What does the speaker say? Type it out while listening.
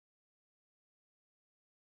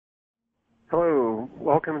Hello,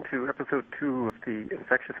 welcome to episode 2 of the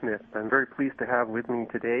Infectious Myth. I'm very pleased to have with me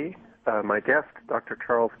today my guest, Dr.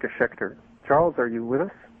 Charles Geshekter. Charles, are you with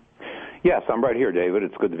us? Yes, I'm right here, David.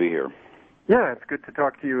 It's good to be here. Yeah, it's good to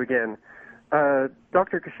talk to you again.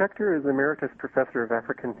 Dr. Geshekter is Emeritus Professor of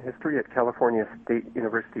African History at California State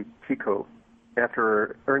University, Chico.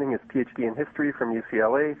 After earning his PhD in History from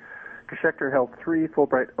UCLA, Geshekter held 3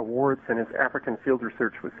 Fulbright Awards, and his African field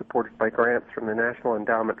research was supported by grants from the National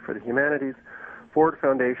Endowment for the Humanities, Ford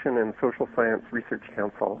Foundation, and Social Science Research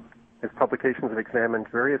Council. His publications have examined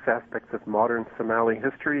various aspects of modern Somali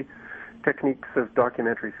history, techniques of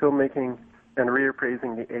documentary filmmaking, and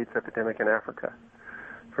reappraising the AIDS epidemic in Africa.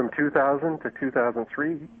 From 2000 to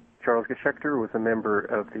 2003, Charles Geshekter was a member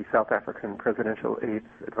of the South African Presidential AIDS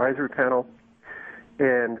Advisory Panel.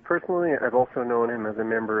 And personally, I've also known him as a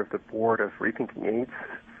member of the board of Rethinking AIDS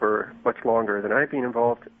for much longer than I've been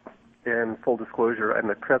involved. And full disclosure, I'm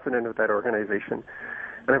the president of that organization.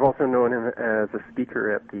 And I've also known him as a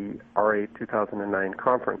speaker at the RA 2009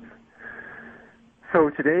 conference. So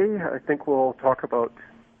today, I think we'll talk about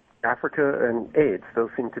Africa and AIDS. Those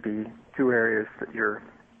seem to be 2 areas that you're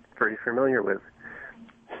very familiar with.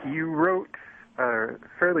 You wrote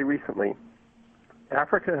fairly recently,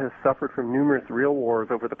 Africa has suffered from numerous real wars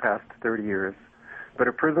over the past 30 years, but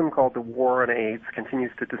a prism called the War on AIDS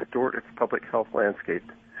continues to distort its public health landscape.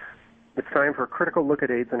 It's time for a critical look at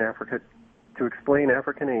AIDS in Africa. To explain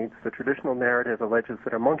African AIDS, the traditional narrative alleges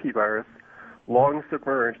that a monkey virus, long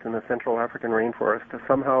submerged in the Central African rainforest, has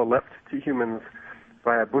somehow leapt to humans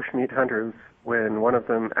via bushmeat hunters when one of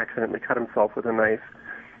them accidentally cut himself with a knife,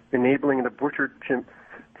 enabling the butchered chimp's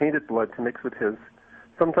tainted blood to mix with his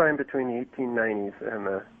sometime between the 1890s and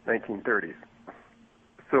the 1930s.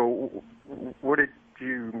 So what did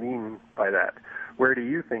you mean by that? Where do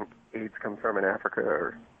you think AIDS comes from in Africa,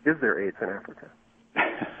 or is there AIDS in Africa?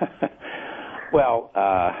 Well,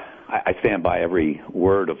 I stand by every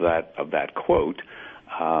word of that quote.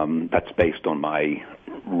 That's based on my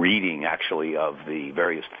reading, actually, of the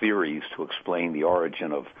various theories to explain the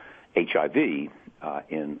origin of HIV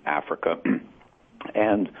in Africa.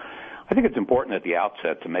 And I think it's important at the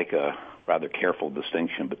outset to make a rather careful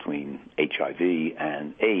distinction between HIV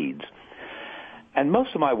and AIDS. And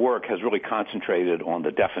most of my work has really concentrated on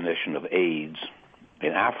the definition of AIDS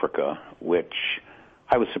in Africa, which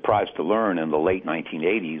I was surprised to learn in the late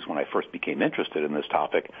 1980s when I first became interested in this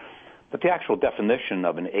topic. But the actual definition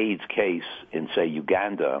of an AIDS case in, say,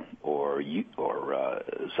 Uganda or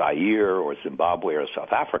Zaire or Zimbabwe or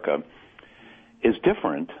South Africa is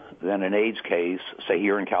different than an AIDS case, say,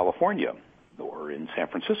 here in California or in San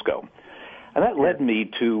Francisco. And that led me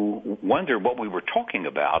to wonder what we were talking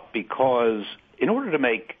about, because in order to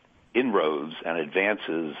make inroads and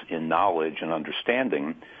advances in knowledge and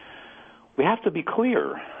understanding, we have to be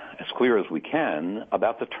clear as we can,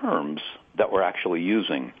 about the terms that we're actually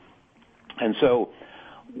using. And so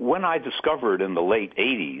when I discovered in the late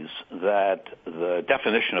 80s that the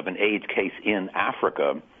definition of an AIDS case in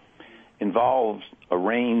Africa involves a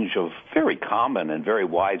range of very common and very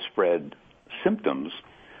widespread symptoms,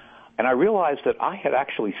 and I realized that I had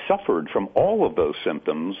actually suffered from all of those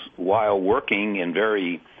symptoms while working in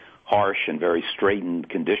very harsh and very straitened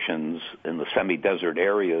conditions in the semi-desert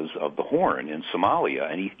areas of the Horn in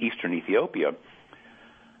Somalia and eastern Ethiopia.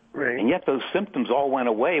 Right. And yet those symptoms all went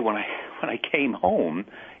away when I came home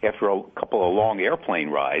after a couple of long airplane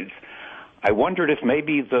rides. I wondered if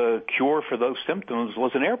maybe the cure for those symptoms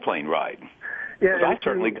was an airplane ride. Yeah,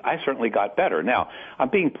 I certainly got better. Now, I'm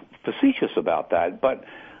being facetious about that, but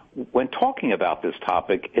when talking about this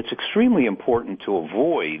topic, it's extremely important to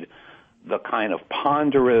avoid the kind of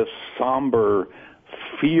ponderous, somber,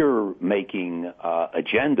 fear-making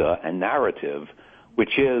agenda and narrative,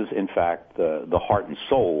 which is, in fact, the heart and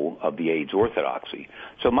soul of the AIDS orthodoxy.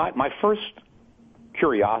 So my first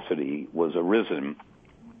curiosity was arisen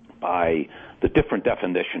by the different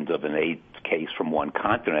definitions of an AIDS case from one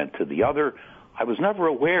continent to the other. I was never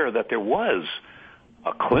aware that there was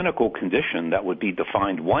a clinical condition that would be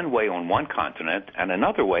defined one way on one continent and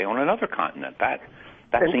another way on another continent. That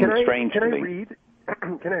seems strange to me.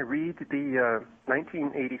 Can I read the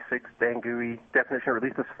 1986 Bangui definition, or at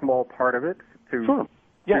least a small part of it, to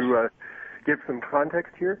give some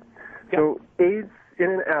context here? Yeah. So AIDS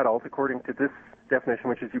in an adult, according to this definition,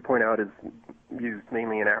 which, as you point out, is used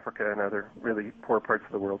mainly in Africa and other really poor parts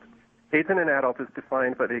of the world. AIDS in an adult is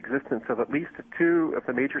defined by the existence of at least 2 of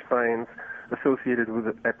the major signs associated with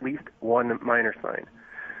at least one minor sign.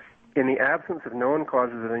 In the absence of known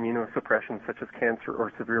causes of immunosuppression, such as cancer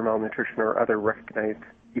or severe malnutrition or other recognized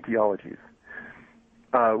etiologies.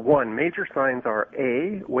 One, major signs are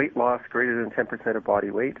A, weight loss greater than 10% of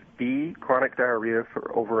body weight, B, chronic diarrhea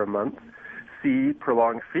for over a month, C,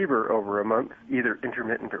 prolonged fever over a month, either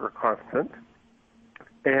intermittent or constant.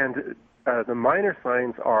 And the minor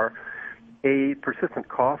signs are A, persistent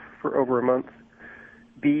cough for over a month,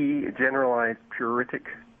 B, generalized pruritic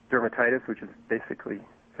dermatitis, which is basically a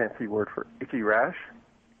fancy word for itchy rash,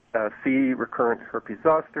 C, recurrent herpes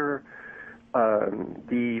zoster,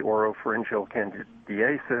 D, oropharyngeal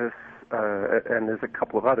candidiasis, and there's a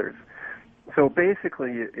couple of others. So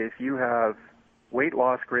basically, if you have weight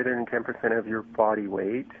loss greater than 10% of your body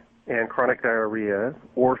weight and chronic diarrhea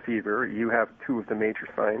or fever, you have two of the major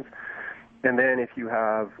signs. And then if you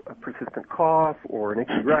have a persistent cough or an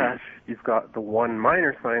itchy rash, you've got the one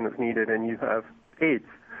minor sign that's needed, and you have AIDS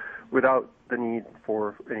without the need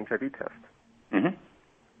for an HIV test. Mm-hmm.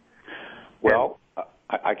 Well,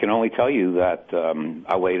 I can only tell you that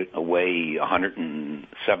I weigh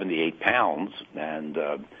 178 pounds, and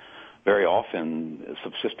very often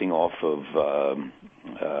subsisting off of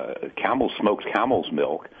smoked camel's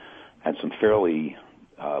milk and some fairly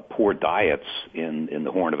poor diets in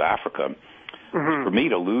the Horn of Africa. Mm-hmm. For me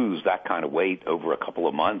to lose that kind of weight over a couple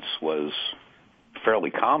of months was fairly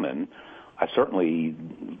common. I certainly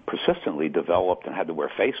persistently developed and had to wear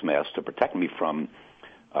face masks to protect me from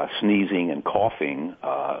sneezing and coughing.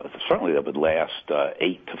 Certainly that would last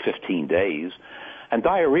 8 to 15 days. And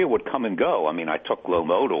diarrhea would come and go. I mean, I took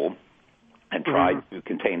Lomodal and tried to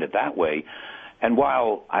contain it that way. And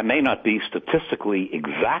while I may not be statistically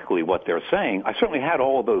exactly what they're saying, I certainly had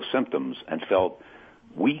all of those symptoms and felt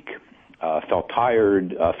weak, felt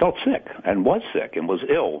tired, felt sick, and was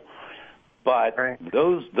ill. But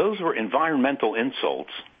those were environmental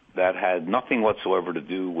insults that had nothing whatsoever to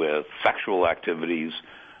do with sexual activities,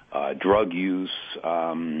 drug use,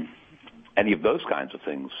 any of those kinds of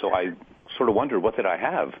things. So I sort of wondered, what did I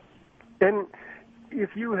have? And if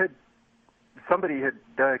somebody had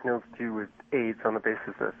diagnosed you with AIDS on the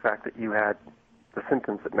basis of the fact that you had the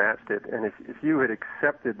symptoms that matched it, and if you had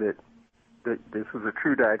accepted that this was a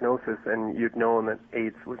true diagnosis and you'd known that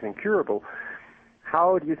AIDS was incurable,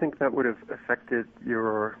 how do you think that would have affected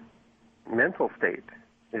your mental state?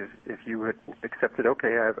 If you had accepted,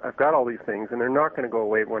 okay, I've got all these things, and they're not going to go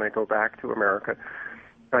away when I go back to America.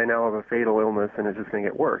 I now have a fatal illness, and it's just going to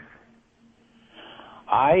get worse.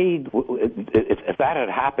 If that had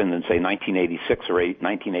happened in, say, 1986 or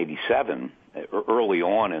 1987, early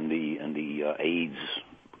on in the AIDS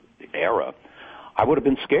era, I would have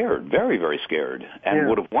been scared, very, very scared, and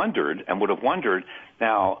would have wondered.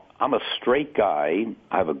 Now, I'm a straight guy.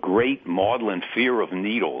 I have a great maudlin fear of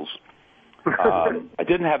needles. I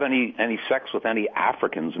didn't have any sex with any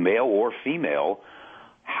Africans, male or female.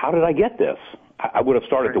 How did I get this? I would have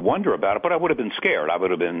started to wonder about it, but I would have been scared. I would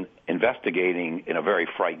have been investigating in a very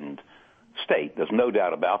frightened state. There's no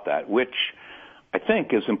doubt about that, which I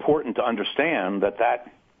think is important to understand, that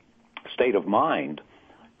state of mind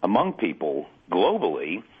among people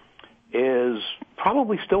globally is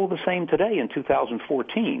probably still the same today in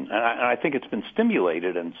 2014. And I think it's been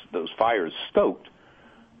stimulated and those fires stoked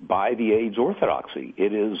by the AIDS orthodoxy.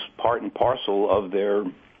 It is part and parcel of their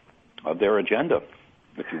agenda,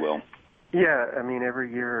 if you will. Yeah, I mean, every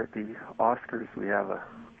year at the Oscars we have at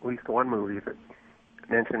least one movie that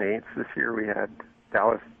mentioned AIDS. This year we had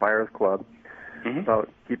Dallas Buyers Club about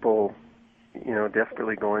people,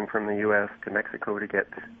 desperately going from the U.S. to Mexico to get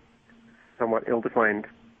somewhat ill-defined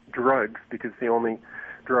drugs, because the only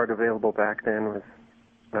drug available back then was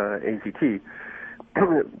AZT.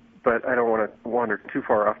 But I don't want to wander too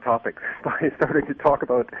far off topic by starting to talk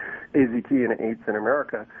about AZT and AIDS in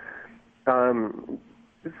America.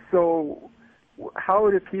 So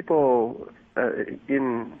how do people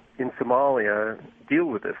in Somalia deal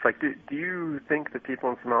with this? Like, do you think that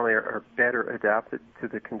people in Somalia are better adapted to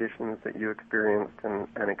the conditions that you experienced and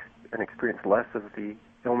experienced less of the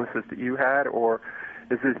illnesses that you had, or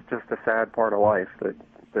is this just a sad part of life that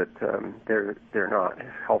they're not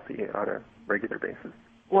healthy on a regular basis?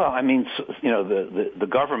 Well, I mean, the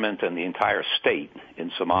government and the entire state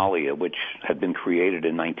in Somalia, which had been created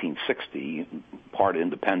in 1960, part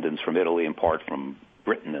independence from Italy and part from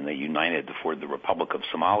Britain, and they united for the Republic of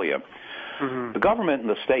Somalia. The government and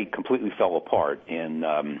the state completely fell apart in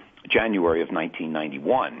January of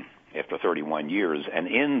 1991, after 31 years, and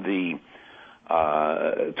in the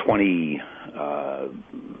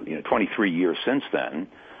 23 years since then,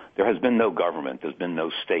 there has been no government, there's been no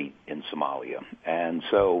state in Somalia. And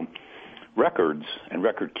so records and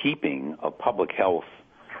record keeping of public health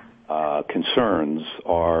concerns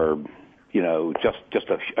are, just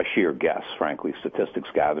a sheer guess, frankly. Statistics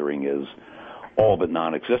gathering is all but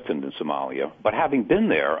non-existent in Somalia. But having been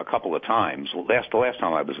there a couple of times, the last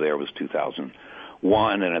time I was there was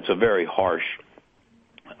 2001, and it's a very harsh,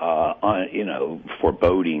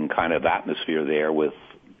 foreboding kind of atmosphere there with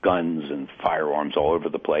guns and firearms all over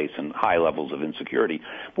the place and high levels of insecurity.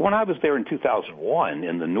 But when I was there in 2001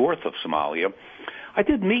 in the north of Somalia, I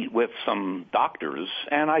did meet with some doctors,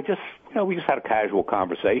 and we just had a casual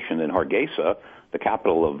conversation in Hargeisa, the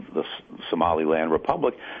capital of the Somaliland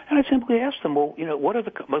Republic, and I simply asked them, well, what are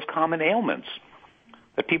the most common ailments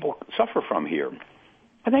that people suffer from here?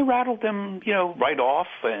 And they rattled them, right off.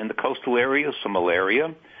 In the coastal areas, some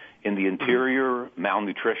malaria. In the interior,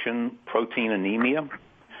 malnutrition, protein anemia.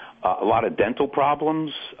 A lot of dental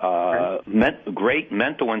problems, great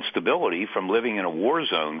mental instability from living in a war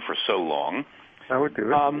zone for so long. I would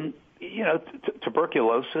do it.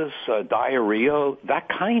 Tuberculosis, diarrhea, that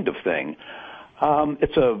kind of thing.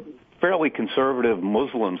 It's a fairly conservative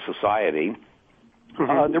Muslim society.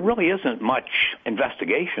 There really isn't much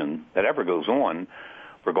investigation that ever goes on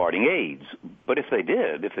regarding AIDS. But if they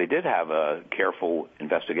did have a careful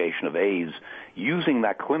investigation of AIDS using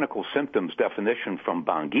that clinical symptoms definition from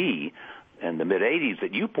Bangui in the mid-'80s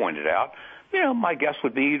that you pointed out, my guess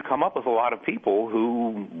would be you'd come up with a lot of people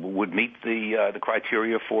who would meet the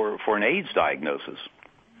criteria for an AIDS diagnosis.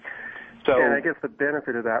 So, and I guess the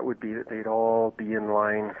benefit of that would be that they'd all be in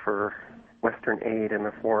line for Western aid in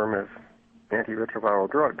the form of antiretroviral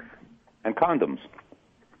drugs. And condoms.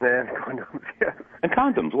 And condoms, yes. And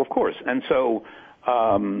condoms, well, of course. And so,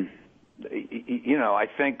 I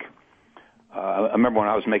think, I remember when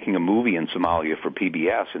I was making a movie in Somalia for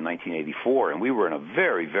PBS in 1984, and we were in a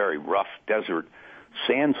very, very rough desert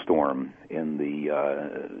sandstorm in the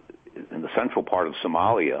central part of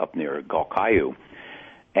Somalia up near Galkayo.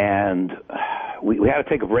 And we had to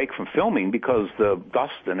take a break from filming because the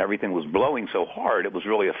dust and everything was blowing so hard it was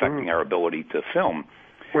really affecting our ability to film.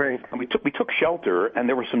 Right. And we took shelter, and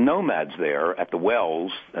there were some nomads there at the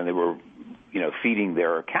wells, and they were, feeding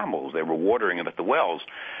their camels. They were watering them at the wells.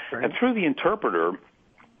 Right. And through the interpreter,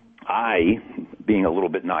 I, being a little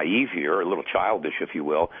bit naive here, a little childish, if you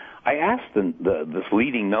will, I asked this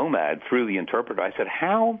leading nomad through the interpreter, I said,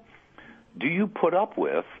 how do you put up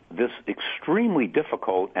with this extremely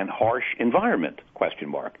difficult and harsh environment? ?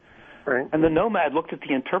 Right. And the nomad looked at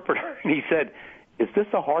the interpreter and he said, is this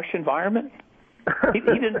a harsh environment? He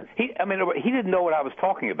didn't know what I was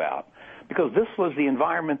talking about because this was the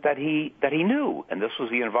environment that he knew, and this was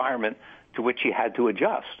the environment to which he had to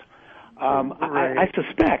adjust. Right. I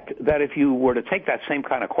suspect that if you were to take that same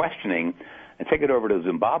kind of questioning and take it over to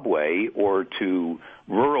Zimbabwe or to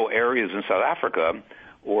rural areas in South Africa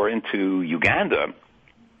or into Uganda,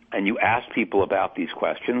 and you ask people about these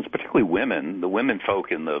questions, particularly women, the women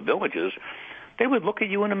folk in the villages, they would look at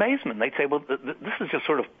you in amazement. They'd say, well, this is just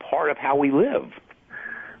sort of part of how we live.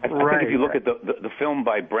 I think if you look at the film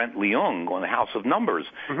by Brent Leung on the House of Numbers,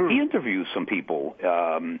 he interviews some people,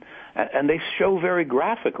 and they show very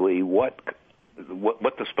graphically what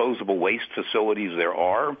disposable waste facilities there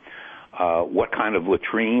are, what kind of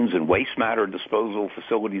latrines and waste matter disposal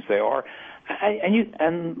facilities there are.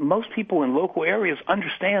 And most people in local areas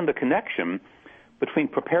understand the connection between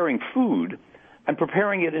preparing food and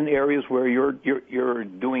preparing it in areas where you're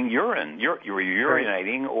doing urine, you're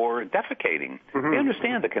urinating or defecating. They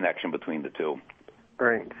understand the connection between the two.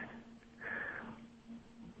 Right.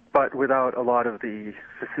 But without a lot of the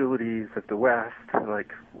facilities of the West,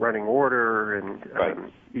 like running water and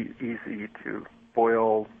easy to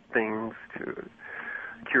boil things to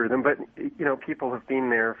cure them. But, people have been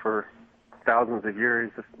there for thousands of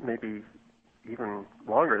years, maybe even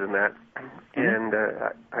longer than that. And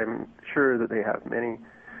I'm sure that they have many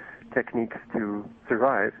techniques to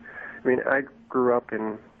survive. I mean, I grew up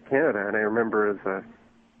in Canada, and I remember as a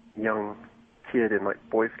young kid in,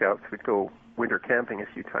 Boy Scouts, we'd go winter camping a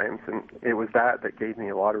few times, and it was that gave me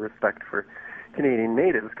a lot of respect for Canadian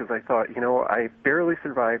natives, because I thought, I barely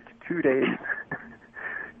survived 2 days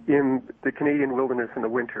in the Canadian wilderness in the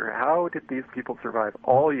winter. How did these people survive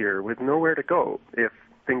all year with nowhere to go if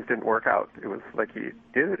things didn't work out? It was like you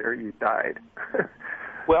did it or you died.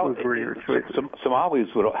 Well, Somalis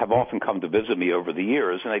would have often come to visit me over the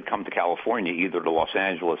years, and they'd come to California, either to Los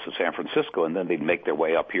Angeles or San Francisco, and then they'd make their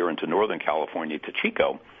way up here into Northern California to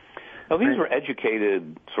Chico. Now, these were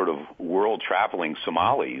educated, sort of world-traveling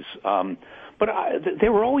Somalis, but they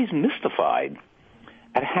were always mystified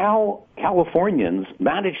at how Californians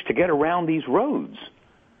managed to get around these roads,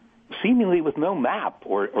 seemingly with no map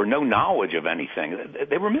or no knowledge of anything.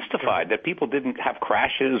 They were mystified that people didn't have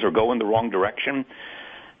crashes or go in the wrong direction.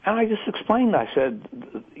 And I just explained, I said,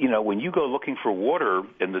 when you go looking for water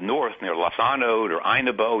in the north near Las Anod or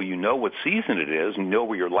Ainabo, you know what season it is, and you know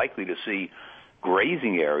where you're likely to see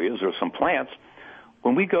grazing areas or some plants.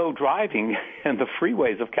 When we go driving in the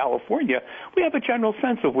freeways of California, we have a general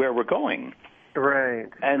sense of where we're going. Right.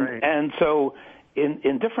 And so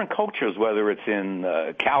in different cultures, whether it's in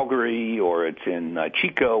Calgary or it's in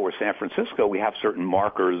Chico or San Francisco, we have certain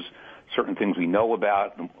markers, certain things we know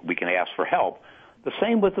about, and we can ask for help. The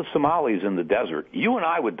same with the Somalis in the desert. You and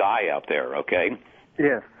I would die out there, okay?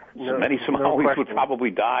 Yes. So many Somalis would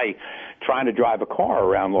probably die trying to drive a car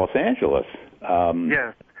around Los Angeles.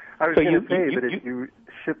 Yes. I was going to say that if you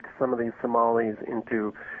shipped some of these Somalis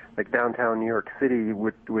into like downtown New York City,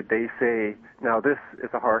 would they say, now this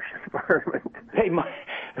is a harsh environment? They might,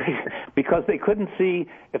 because they couldn't see,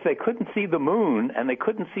 if they couldn't see the moon and they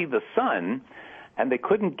couldn't see the sun and they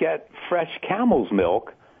couldn't get fresh camel's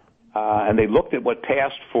milk, and they looked at what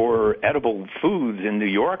passed for edible foods in New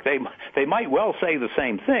York, they might well say the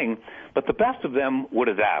same thing, but the best of them would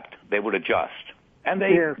adapt. They would adjust. And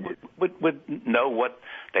they would know what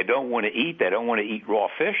they don't want to eat. They don't want to eat raw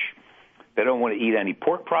fish. They don't want to eat any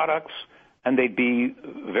pork products. And they'd be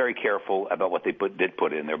very careful about what they did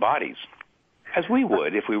put in their bodies, as we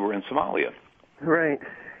would if we were in Somalia. Right.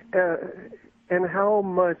 And how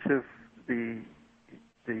much of the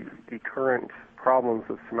current problems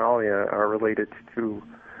of Somalia are related to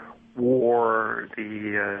war,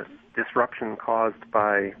 the disruption caused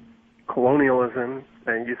by colonialism?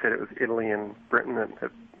 And you said it was Italy and Britain that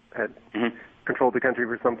had controlled the country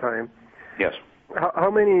for some time. Yes. How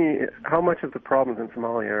much of the problems in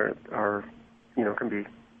Somalia are can be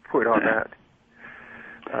put on that,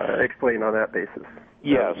 explained on that basis?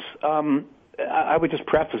 Yes. I would just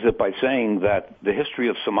preface it by saying that the history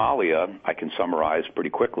of Somalia, I can summarize pretty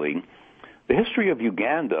quickly. The history of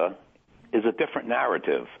Uganda is a different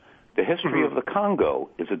narrative. The history of the Congo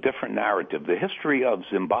is a different narrative. The history of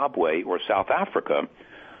Zimbabwe or South Africa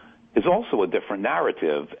is also a different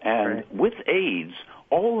narrative. And with AIDS,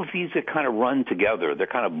 all of these are kind of run together. They're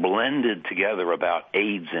kind of blended together about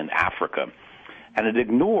AIDS in Africa. And it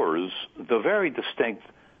ignores the very distinct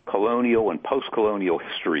colonial and post-colonial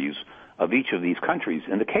histories of each of these countries.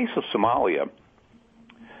 In the case of Somalia,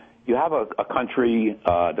 you have a country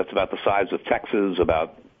that's about the size of Texas,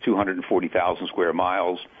 about 240,000 square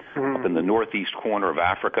miles, up in the northeast corner of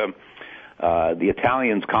Africa. The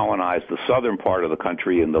Italians colonized the southern part of the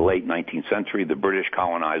country in the late 19th century. The British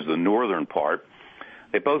colonized the northern part.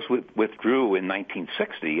 They both withdrew in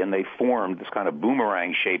 1960, and they formed this kind of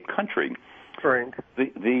boomerang-shaped country. Right.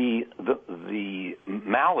 The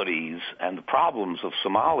maladies and the problems of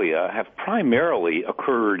Somalia have primarily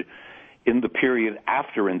occurred in the period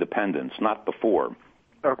after independendence, not before.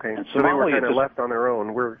 Okay, so they were kind of left on their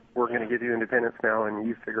own. We're going to give you independence now, and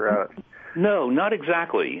you figure out. No, not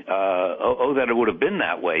exactly. That it would have been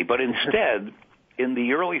that way. But instead, in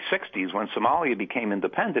the early 60s, when Somalia became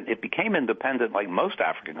independent, it became independent like most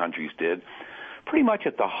African countries did, pretty much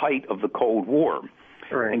at the height of the Cold War.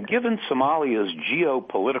 Right. And given Somalia's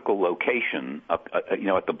geopolitical location,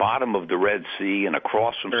 at the bottom of the Red Sea and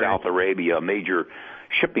across from South Arabia, a major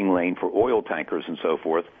shipping lane for oil tankers and so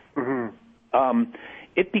forth,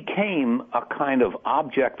 it became a kind of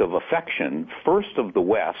object of affection, first of the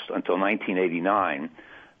West until 1989,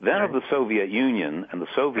 then of the Soviet Union and the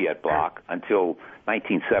Soviet bloc until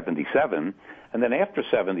 1977, and then after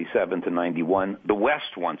 77 to 91, the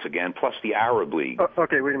West once again, plus the Arab League.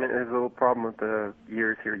 Okay, wait a minute. There's a little problem with the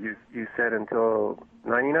years here. You said until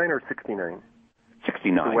 99 or 69?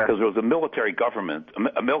 69, because there was a military government,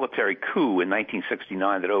 a military coup in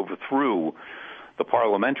 1969 that overthrew the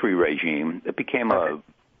parliamentary regime. It became a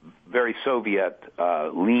very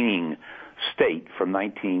Soviet-leaning state from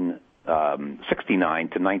 1969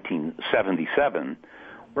 to 1977,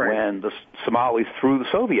 when the Somalis threw the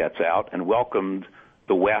Soviets out and welcomed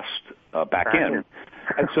the West back in.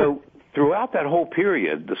 And so throughout that whole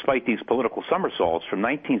period, despite these political somersaults, from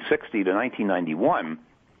 1960 to 1991,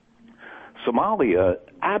 Somalia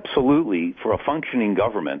absolutely, for a functioning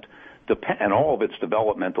government, and all of its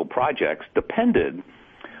developmental projects depended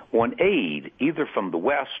on aid, either from the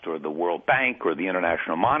West or the World Bank or the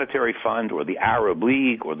International Monetary Fund or the Arab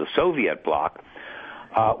League or the Soviet bloc,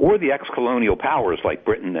 or the ex-colonial powers like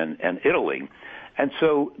Britain and Italy. And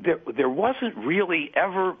so there wasn't really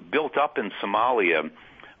ever built up in Somalia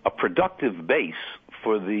a productive base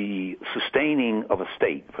for the sustaining of a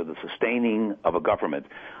state, for the sustaining of a government.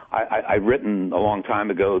 I've written a long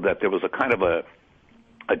time ago that there was a kind of a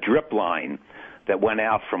drip line that went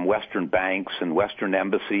out from Western banks and Western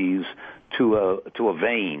embassies to a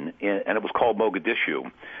vein, and it was called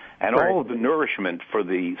Mogadishu. And right. all of the nourishment for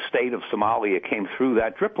the state of Somalia came through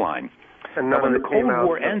that drip line. And none when of the it Cold came out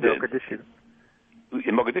War of ended, Mogadishu.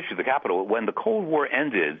 In Mogadishu, the capital, when the Cold War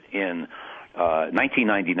ended in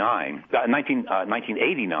 1989,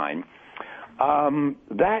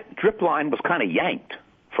 that drip line was kind of yanked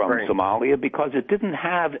from right. Somalia because it didn't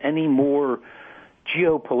have any more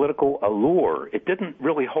geopolitical allure. It didn't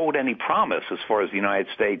really hold any promise as far as the United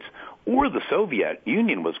States or the Soviet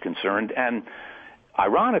Union was concerned. And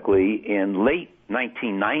ironically, in late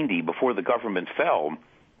 1990, before the government fell,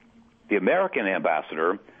 the American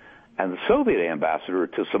ambassador and the Soviet ambassador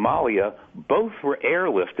to Somalia both were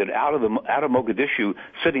airlifted out of Mogadishu,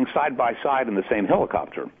 sitting side by side in the same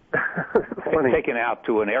helicopter, taken out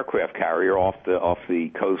to an aircraft carrier off the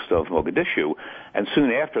coast of Mogadishu, and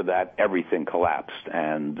soon after that, everything collapsed,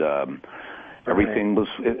 and everything was.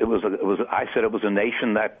 I said it was a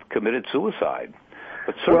nation that committed suicide,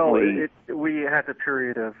 but certainly we had a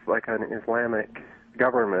period of like an Islamic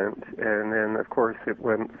government, and then of course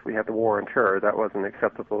we had the war on terror. That wasn't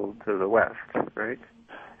acceptable to the West, right?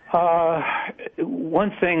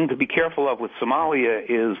 One thing to be careful of with Somalia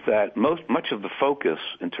is that much of the focus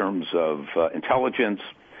in terms of intelligence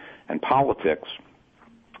and politics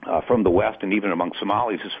from the West and even among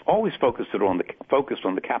Somalis is always focused on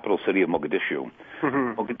the capital city of Mogadishu.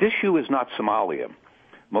 Mm-hmm. Mogadishu is not Somalia.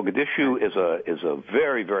 Mogadishu is a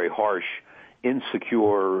very, very harsh,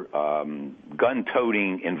 insecure,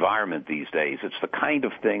 gun-toting environment these days. It's the kind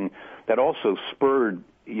of thing that also spurred,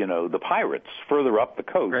 the pirates further up the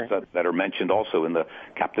coast right. that are mentioned also in the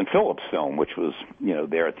Captain Phillips film, which was,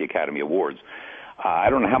 there at the Academy Awards.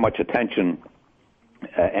 I don't know how much attention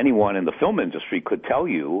anyone in the film industry could tell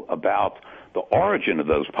you about the origin of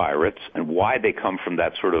those pirates and why they come from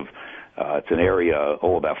that sort of it's an area,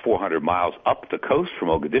 about 400 miles up the coast from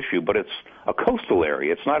Mogadishu, but it's a coastal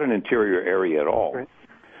area. It's not an interior area at all. Right.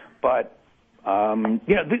 But,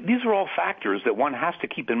 these are all factors that one has to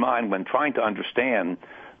keep in mind when trying to understand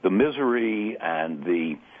the misery and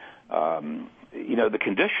the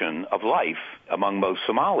condition of life among most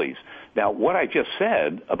Somalis. Now, what I just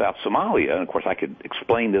said about Somalia, and of course I could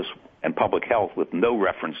explain this in public health with no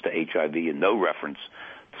reference to HIV and no reference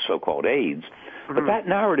to so-called AIDS, but that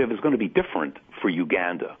narrative is going to be different for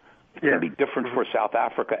Uganda. It's going to be different for South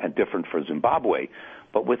Africa and different for Zimbabwe.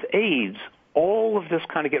 But with AIDS, all of this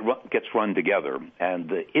kind of gets run together, and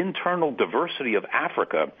the internal diversity of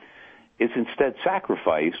Africa is instead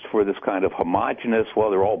sacrificed for this kind of homogenous,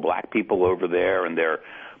 they're all black people over there, and they're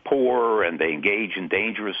poor, and they engage in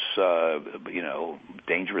dangerous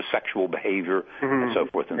sexual behavior, and so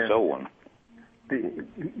forth and so on.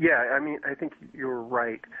 I think you're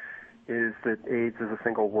right. Is that AIDS is a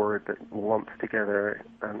single word that lumps together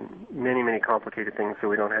many, many complicated things, so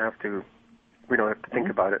we don't have to think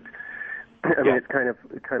about it. I mean, it's kind of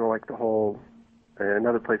like the whole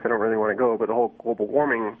another place I don't really want to go, but the whole global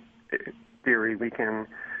warming theory. We can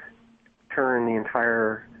turn the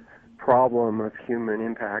entire problem of human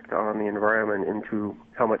impact on the environment into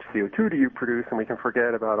how much CO2 do you produce, and we can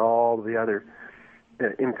forget about all the other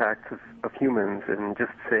impacts of humans and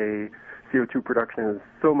just say CO2 production is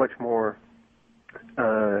so much more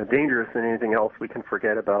dangerous than anything else. We can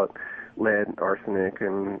forget about lead, arsenic,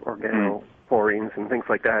 and organofluorines and things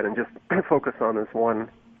like that and just focus on this one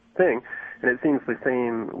thing. And it seems the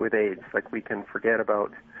same with AIDS. Like we can forget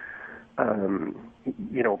about,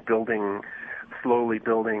 slowly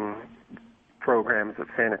building programs of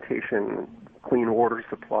sanitation, clean water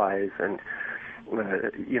supplies, and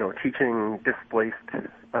teaching displaced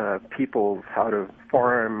peoples how to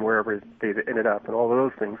farm wherever they've ended up, and all of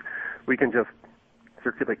those things. We can just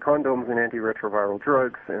circulate condoms and antiretroviral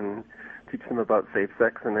drugs and teach them about safe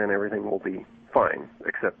sex, and then everything will be fine,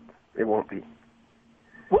 except it won't be.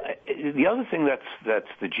 Well, the other thing that's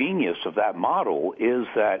the genius of that model is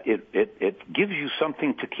that it gives you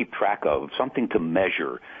something to keep track of, something to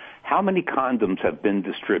measure. How many condoms have been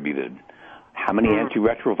distributed? How many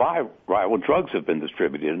antiretroviral drugs have been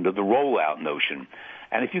distributed, into the rollout notion?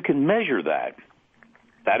 And if you can measure that,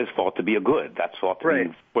 that is thought to be a good. That's thought to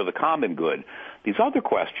be for the common good. These other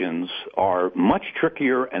questions are much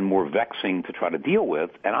trickier and more vexing to try to deal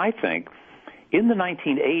with. And I think in the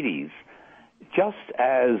 1980s, just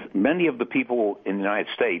as many of the people in the United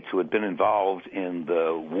States who had been involved in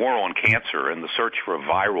the war on cancer and the search for a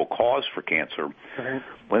viral cause for cancer,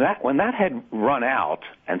 when that had run out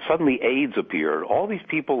and suddenly AIDS appeared, all these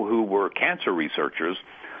people who were cancer researchers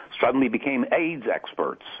suddenly became AIDS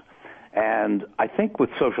experts. And I think with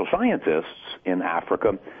social scientists in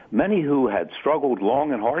Africa, many who had struggled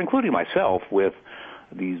long and hard, including myself, with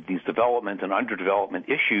these development and underdevelopment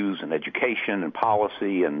issues and education and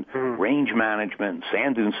policy and range management,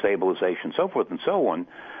 sand dune stabilization, so forth and so on,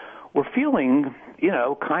 were feeling,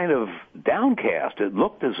 kind of downcast. It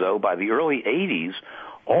looked as though by the early 80s,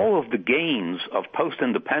 all of the gains of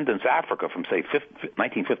post-independence Africa from, say,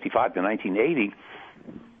 1955 to 1980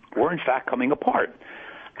 were in fact coming apart.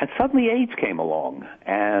 And suddenly AIDS came along,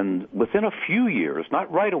 and within a few years,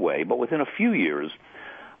 not right away, but within a few years,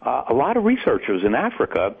 a lot of researchers in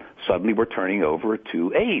Africa suddenly were turning over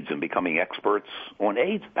to AIDS and becoming experts on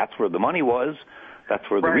AIDS. That's where the money was. That's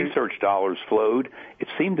where the research dollars flowed. It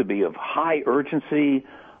seemed to be of high urgency.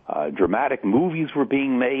 Dramatic movies were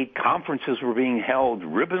being made. Conferences were being held.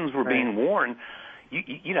 Ribbons were being worn.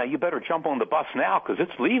 You better jump on the bus now because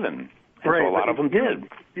it's leaving. And so a lot of them did.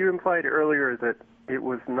 You implied earlier that it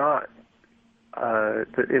was not,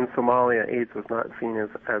 that in Somalia, AIDS was not seen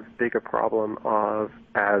as big a problem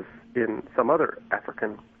as in some other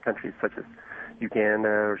African countries, such as Uganda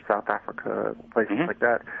or South Africa, places like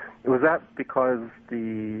that. Was that because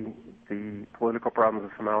the political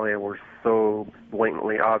problems of Somalia were so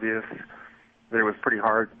blatantly obvious that it was pretty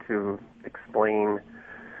hard to explain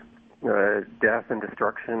death and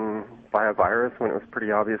destruction by a virus when it was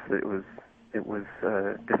pretty obvious that it was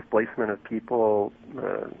displacement of people,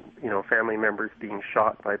 family members being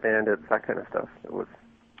shot by bandits, that kind of stuff? It was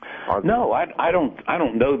obvious. No, I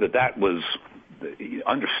don't know that was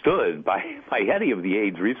understood by any of the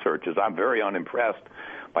AIDS researchers. I'm very unimpressed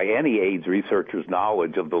by any AIDS researcher's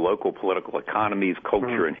knowledge of the local political economies,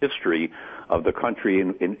 culture, and history of the country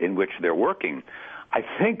in which they're working. I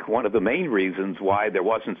think one of the main reasons why there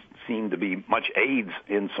wasn't seemed to be much AIDS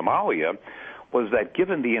in Somalia was that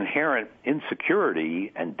given the inherent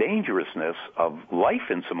insecurity and dangerousness of life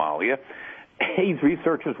in Somalia, AIDS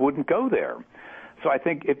researchers wouldn't go there. So I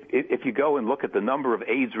think if you go and look at the number of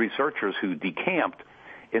AIDS researchers who decamped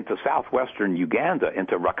into southwestern Uganda,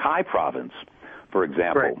 into Rakai province, for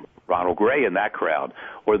example, Ronald Gray and that crowd,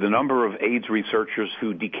 or the number of AIDS researchers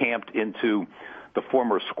who decamped into the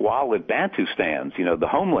former squalid Bantustans, the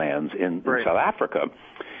homelands in South Africa,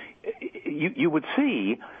 you would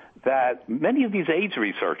see that many of these AIDS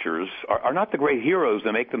researchers are not the great heroes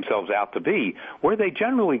they make themselves out to be. Where they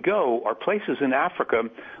generally go are places in Africa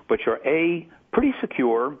which are A, pretty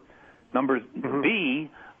secure, number B,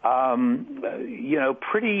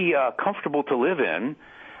 pretty comfortable to live in,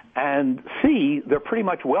 and C, they're pretty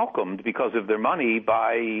much welcomed because of their money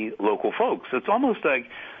by local folks. It's almost as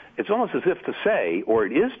if to say, or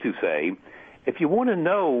it is to say, if you want to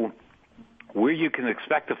know where you can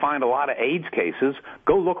expect to find a lot of AIDS cases,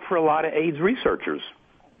 go look for a lot of AIDS researchers,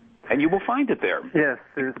 and you will find it there. Yes,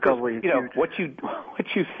 there's probably what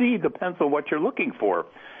you see depends on what you're looking for.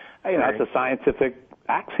 That's a scientific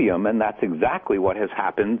axiom, and that's exactly what has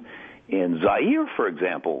happened in Zaire, for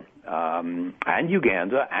example, and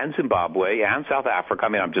Uganda, and Zimbabwe, and South Africa. I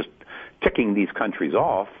mean, I'm just ticking these countries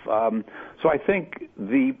off. So I think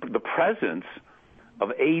the presence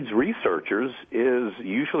of AIDS researchers is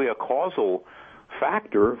usually a causal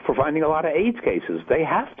factor for finding a lot of AIDS cases. They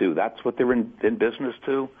have to. That's what they're in business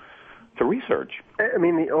to research. I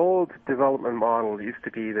mean, the old development model used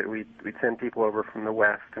to be that we'd send people over from the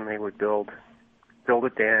West and they would build a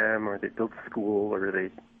dam, or they'd build a school, or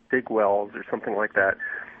they'd dig wells or something like that.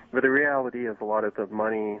 But the reality is a lot of the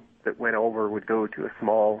money that went over would go to a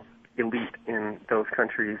small elite in those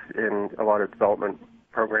countries, and a lot of development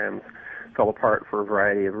programs fell apart for a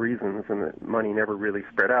variety of reasons, and the money never really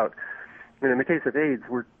spread out. And in the case of AIDS,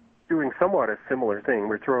 we're doing somewhat a similar thing.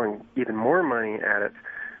 We're throwing even more money at it,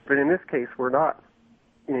 but in this case, we're not.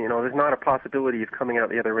 There's not a possibility of coming out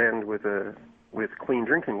the other end with clean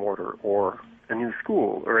drinking water or a new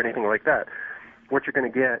school or anything like that. What you're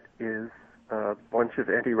going to get is a bunch of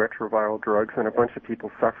antiretroviral drugs and a bunch of people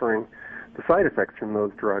suffering the side effects from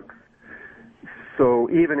those drugs. So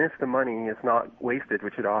even if the money is not wasted,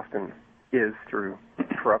 which it often is through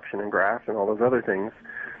corruption and graft and all those other things,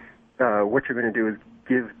 what you're going to do is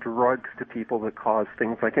give drugs to people that cause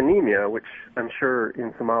things like anemia, which I'm sure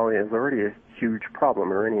in Somalia is already a huge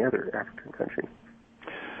problem, or any other African country.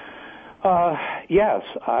 Yes,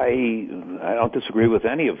 I don't disagree with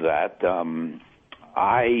any of that.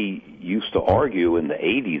 I used to argue in the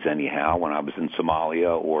 80s, anyhow, when I was in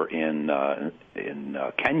Somalia or in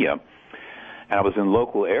Kenya, and I was in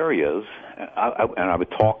local areas, and I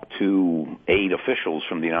would talk to aid officials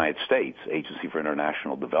from the United States, Agency for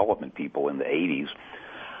International Development people in the 80s.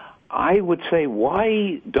 I would say,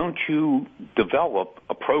 why don't you develop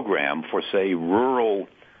a program for, say, rural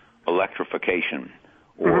electrification,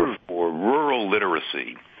 or for rural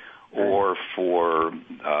literacy, or for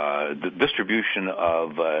the distribution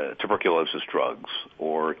of tuberculosis drugs,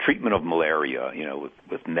 or treatment of malaria,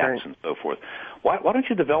 with nets and so forth. Why don't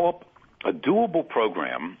you develop a doable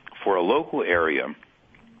program for a local area?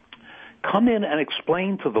 Come in and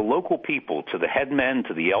explain to the local people, to the headmen,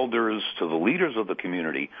 to the elders, to the leaders of the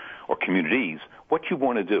community or communities what you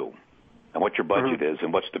want to do and what your budget is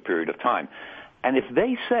and what's the period of time. And if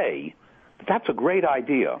they say that's a great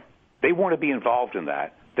idea, they want to be involved in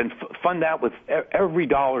that, then fund that with every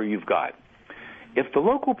dollar you've got. If the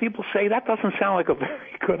local people say that doesn't sound like a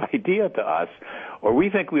very good idea to us, or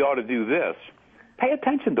we think we ought to do this, pay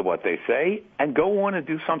attention to what they say and go on and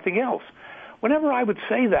do something else. Whenever I would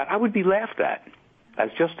say that, I would be laughed at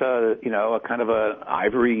as just a kind of a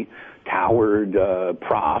ivory-towered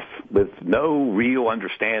prof with no real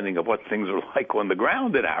understanding of what things are like on the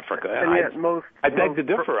ground in Africa. And yet I beg to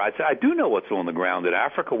differ. I say, I do know what's on the ground in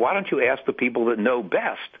Africa. Why don't you ask the people that know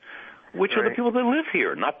best, which are the people that live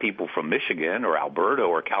here, not people from Michigan or Alberta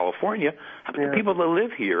or California, but the people that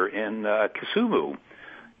live here in Kisumu,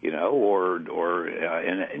 or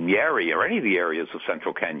in Nyeri or any of the areas of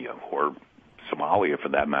central Kenya or Somalia for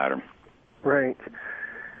that matter. Right.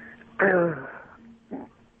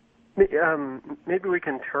 Maybe we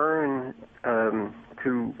can turn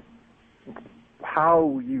to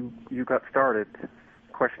how you got started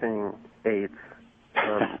questioning AIDS.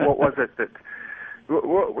 What was it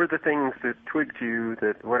what were the things that twigged you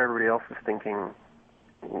that what everybody else was thinking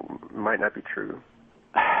might not be true?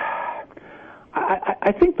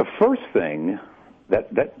 I think the first thing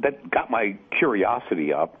that got my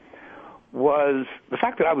curiosity up was the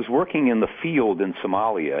fact that I was working in the field in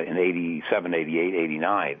Somalia in 87, 88,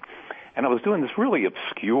 89, and I was doing this really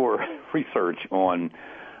obscure research on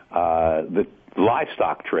the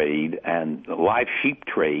livestock trade and live sheep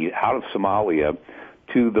trade out of Somalia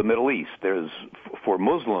to the Middle East. There's, for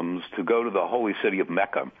Muslims to go to the holy city of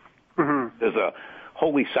Mecca, there's a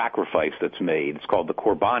holy sacrifice that's made. It's called the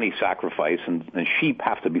Qurbani sacrifice, and sheep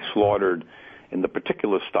have to be slaughtered in the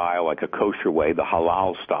particular style, like a kosher way, the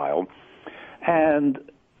halal style. And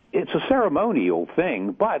it's a ceremonial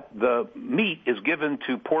thing, but the meat is given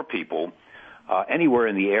to poor people anywhere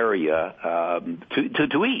in the area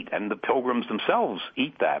to eat, and the pilgrims themselves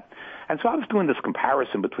eat that. And so I was doing this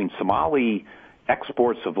comparison between Somali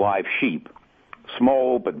exports of live sheep,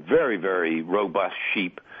 small but very, very robust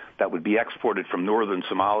sheep that would be exported from northern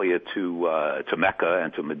Somalia to Mecca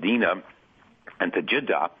and to Medina and to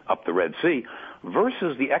Jeddah up the Red Sea,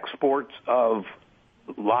 versus the exports of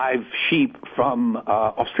live sheep from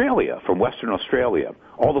Australia, from Western Australia,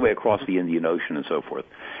 all the way across the Indian Ocean and so forth.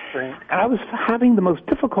 Right. And I was having the most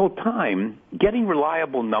difficult time getting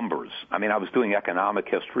reliable numbers. I mean, I was doing economic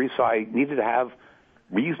history, so I needed to have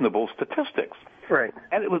reasonable statistics. Right.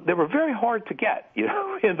 And they were very hard to get,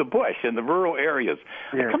 in the bush, in the rural areas.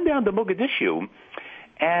 Yeah. I come down to Mogadishu,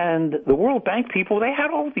 and the World Bank people, they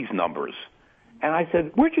had all these numbers. And I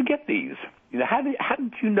said, where'd you get these? How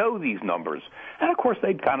did you know these numbers? And, of course,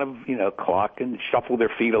 they'd kind of, cluck and shuffle their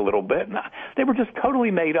feet a little bit. And they were just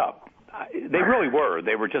totally made up. They really were.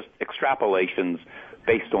 They were just extrapolations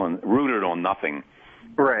rooted on nothing.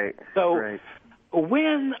 Right. So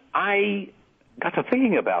when I got to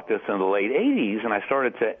thinking about this in the late 80s and I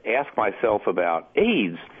started to ask myself about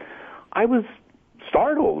AIDS, I was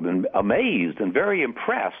startled and amazed and very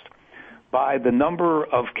impressed by the number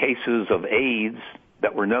of cases of AIDS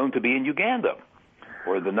that were known to be in Uganda,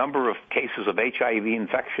 or the number of cases of HIV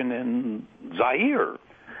infection in Zaire.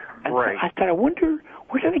 And I thought, I wonder,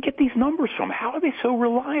 where did they get these numbers from? How are they so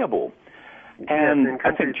reliable? And in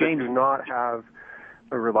countries that do not have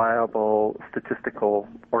a reliable statistical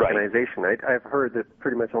organization. Right. I've heard that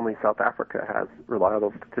pretty much only South Africa has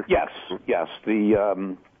reliable statistics. Yes. There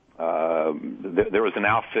was an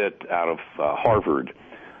outfit out of Harvard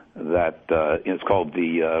that it's called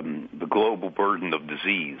the Global Burden of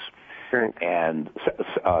Disease. Right. And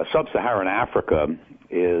sub-Saharan Africa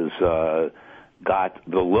is got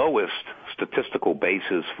the lowest statistical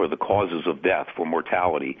basis for the causes of death, for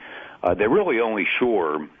mortality. They're really only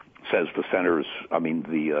sure, says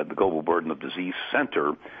the Global Burden of Disease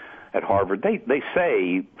Center at Harvard, they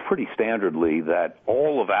say pretty standardly that in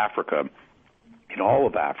all of Africa,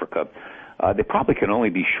 they probably can only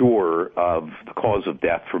be sure of the cause of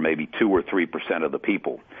death for maybe 2 or 3% of the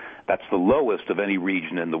people. That's the lowest of any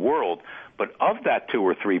region in the world. But of that 2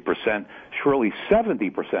 or 3%, surely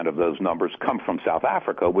 70% of those numbers come from South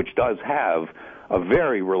Africa, which does have a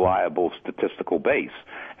very reliable statistical base.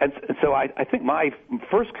 And so I think my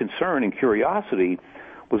first concern and curiosity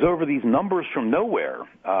was over these numbers from nowhere.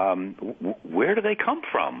 Where do they come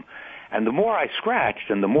from? And the more I scratched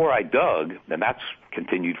and the more I dug, and that's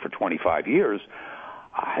continued for 25 years,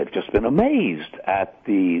 I've just been amazed at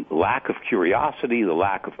the lack of curiosity, the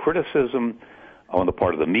lack of criticism on the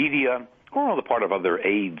part of the media or on the part of other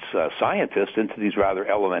AIDS scientists into these rather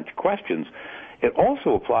elementary questions. It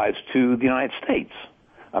also applies to the United States.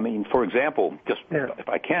 I mean, for example, just if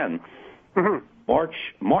I can, March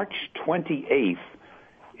 28th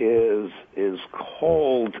is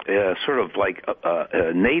called sort of like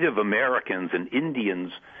Native Americans and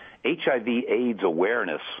Indians HIV/AIDS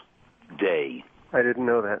Awareness Day. I didn't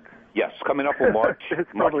know that. Yes, coming up on March. It's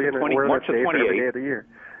probably March the 28th. Every day of the year.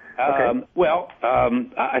 Okay.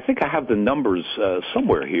 I think I have the numbers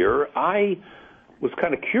somewhere here. I was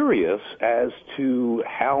kind of curious as to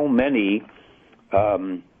how many.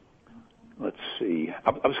 Let's see. I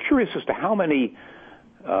was curious as to how many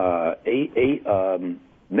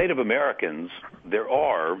Native Americans there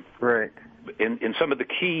are in some of the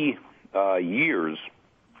key years,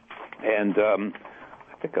 and I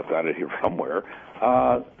think I've got it here somewhere.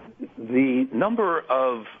 The number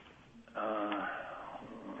of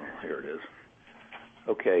here it is.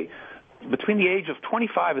 Okay. Between the age of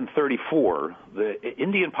 25 and 34, the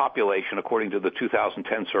Indian population, according to the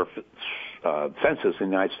 2010 census in the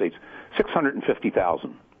United States,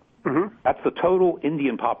 650,000. That's the total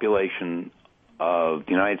Indian population of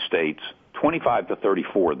the United States, 25 to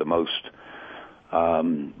 34, the most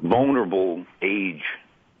vulnerable age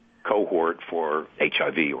cohort for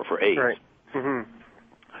HIV or for AIDS. Right.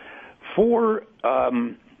 For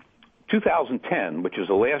 2010, which is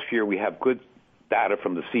the last year we have good data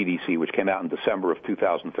from the CDC, which came out in December of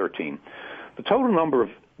 2013, the total number of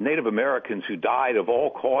Native Americans who died of all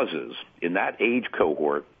causes in that age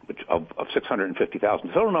cohort, which of 650,000,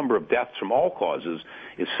 the total number of deaths from all causes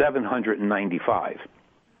is 795.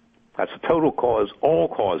 That's the total cause, all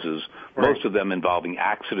causes, most of them involving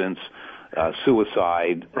accidents,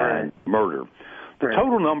 suicide, and murder. The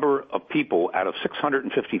total number of people out of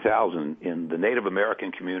 650,000 in the Native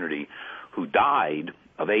American community who died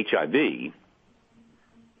of HIV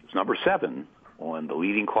is number 7 on the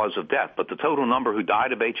leading cause of death. But the total number who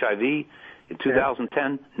died of HIV in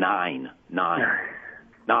 2010, 9.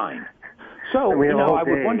 So, I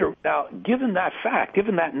would wonder, now, given that fact,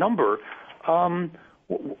 given that number,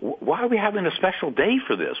 why are we having a special day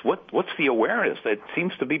for this? What's the awareness? That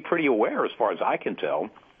seems to be pretty aware as far as I can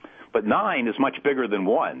tell. But 9 is much bigger than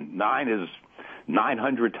 1. 9 is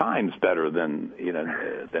 900 times better than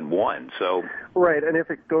 1. So right, and if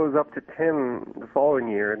it goes up to 10 the following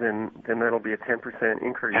year, then that'll be a 10%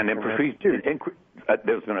 increase. And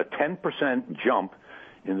there's been a 10% jump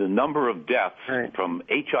in the number of deaths from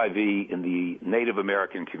HIV in the Native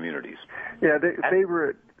American communities. Yeah, the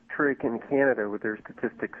favorite trick in Canada with their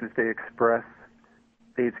statistics is they express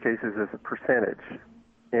AIDS cases as a percentage,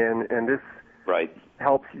 and this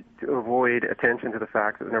helps you to avoid attention to the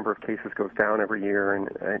fact that the number of cases goes down every year, and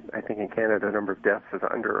I think in Canada the number of deaths is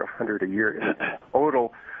under 100 a year in the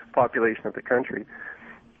total population of the country.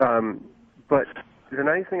 But the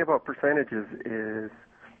nice thing about percentages is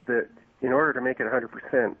that in order to make it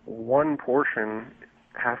 100%, one portion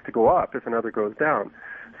has to go up if another goes down.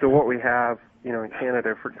 So what we have, in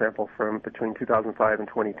Canada, for example, from between 2005 and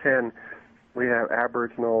 2010, we have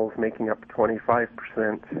Aboriginals making up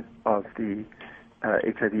 25% of the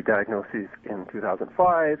HIV diagnoses in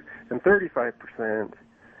 2005 and 35%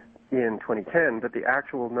 in 2010, but the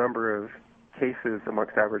actual number of cases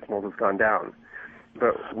amongst Aboriginals has gone down.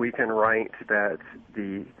 But we can write that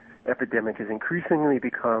the epidemic is increasingly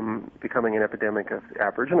becoming an epidemic of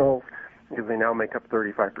Aboriginals because they now make up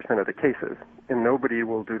 35% of the cases. And nobody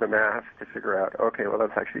will do the math to figure out, okay, well,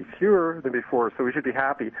 that's actually fewer than before, so we should be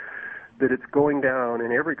happy that it's going down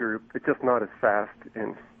in every group. It's just not as fast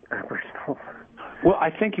in Aboriginals. Well,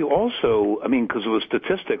 I think you also, because it was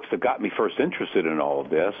statistics that got me first interested in all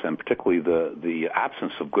of this, and particularly the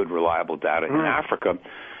absence of good, reliable data in Africa.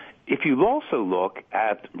 If you also look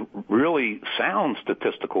at really sound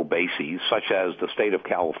statistical bases, such as the state of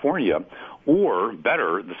California, or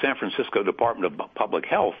better, the San Francisco Department of Public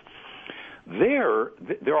Health, there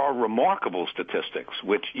are remarkable statistics,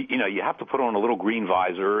 which, you have to put on a little green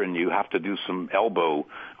visor and you have to do some elbow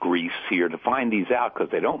grease here to find these out because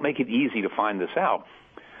they don't make it easy to find this out.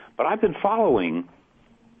 But I've been following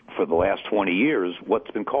for the last 20 years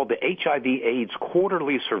what's been called the HIV/AIDS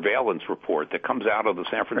Quarterly Surveillance Report that comes out of the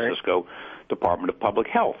San Francisco Department of Public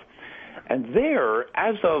Health. And there,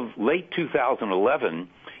 as of late 2011,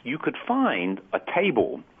 you could find a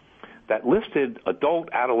table that listed adult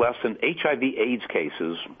adolescent HIV/AIDS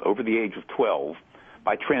cases over the age of 12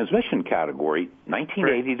 by transmission category,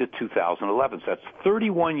 1980 to 2011. So that's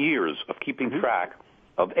 31 years of keeping track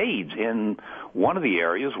of AIDS in one of the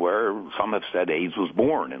areas where some have said AIDS was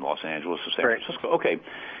born in Los Angeles or San Francisco. Okay,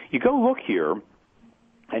 you go look here,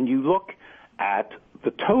 and you look at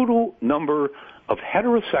the total number of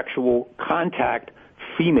heterosexual contact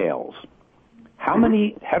females. How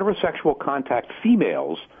many heterosexual contact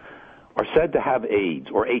females are said to have AIDS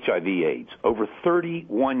or HIV/AIDS over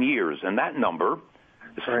 31 years? And that number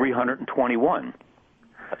is 321.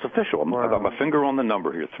 That's official. I've got my finger on the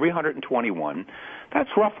number here. 321. That's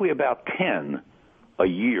roughly about 10 a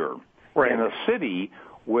year in a city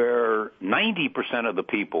where 90% of the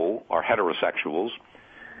people are heterosexuals,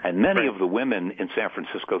 and many of the women in San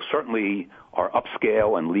Francisco certainly are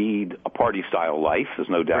upscale and lead a party-style life. There's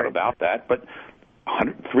no doubt about that. But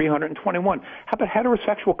 321. How about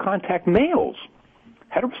heterosexual contact males?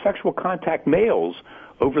 Heterosexual contact males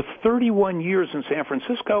over 31 years in San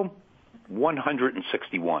Francisco,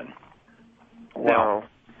 161. Wow. Now,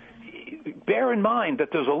 bear in mind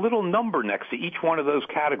that there's a little number next to each one of those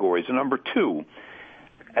categories, a number 2.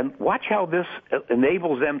 And watch how this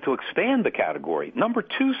enables them to expand the category. Number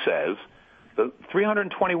 2 says the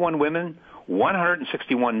 321 women,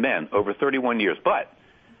 161 men over 31 years, but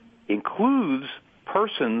includes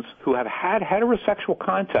persons who have had heterosexual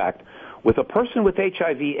contact with a person with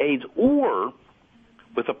HIV/AIDS or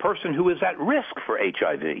with a person who is at risk for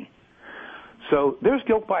HIV. So there's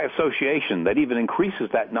guilt by association that even increases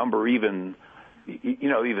that number even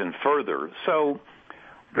further. So,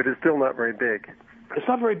 but it's still not very big. It's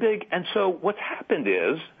not very big. And so what's happened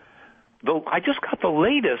is, I just got the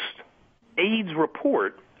latest AIDS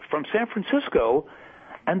report from San Francisco,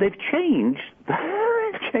 and they've changed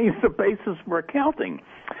the basis for accounting.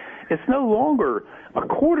 It's no longer a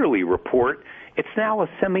quarterly report. It's now a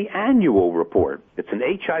semi-annual report. It's an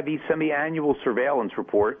HIV semi-annual surveillance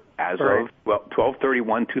report as of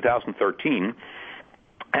 12/31/2013.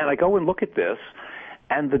 And I go and look at this,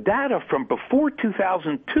 and the data from before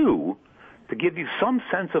 2002, to give you some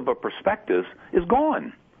sense of a perspective, is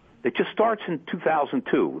gone. It just starts in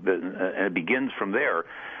 2002, and it begins from there.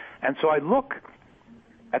 And so I look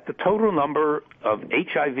at the total number of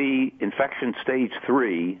HIV infection stage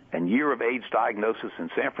 3 and year of AIDS diagnosis in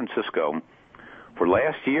San Francisco for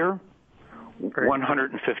last year,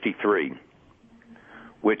 153,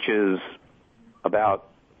 which is about,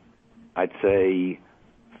 I'd say,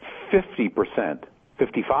 50%,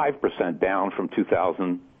 55% down from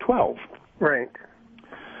 2012. Right.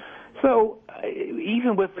 So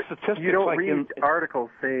even with statistics, you don't read articles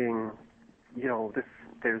saying,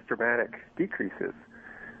 there's dramatic decreases.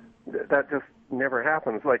 That just never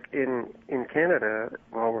happens. Like in Canada,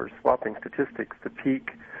 while we're swapping statistics, the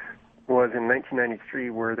peak was in 1993,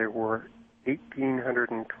 where there were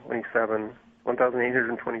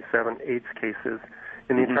 1,827 AIDS cases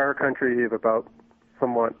in the entire country of about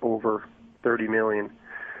somewhat over 30 million.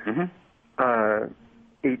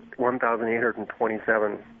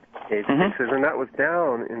 1,827 AIDS cases, and that was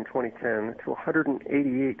down in 2010 to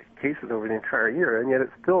 188 cases over the entire year, and yet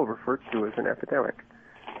it's still referred to as an epidemic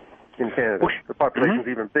in Canada. The population's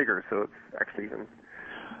even bigger, so it's actually even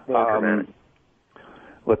more dramatic.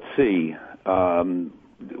 Let's see.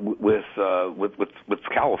 With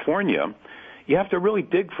California, you have to really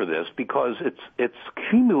dig for this because it's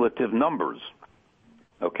cumulative numbers.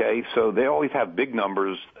 Okay, so they always have big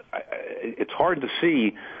numbers. It's hard to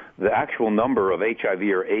see the actual number of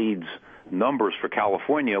HIV or AIDS numbers for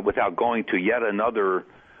California without going to yet another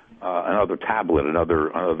tablet,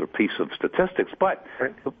 another piece of statistics. But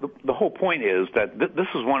the whole point is that this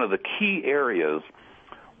is one of the key areas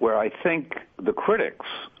where I think the critics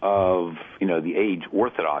of the AIDS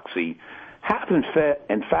orthodoxy have in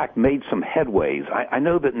fact made some headways. I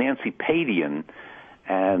know that Nancy Padian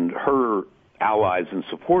and her allies and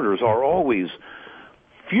supporters are always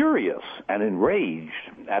furious and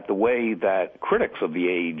enraged at the way that critics of the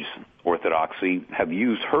AIDS orthodoxy have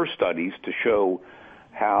used her studies to show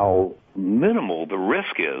how minimal the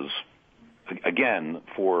risk is, again,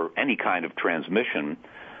 for any kind of transmission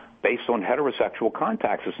based on heterosexual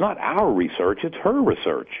contacts. It's not our research, it's her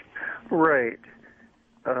research. Right.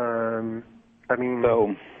 Nancy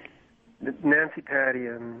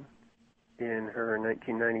Padian, in her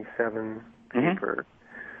 1997 paper,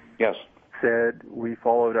 said we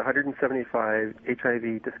followed 175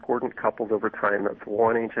 HIV discordant couples over time. That's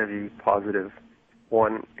one HIV positive,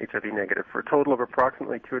 one HIV negative, for a total of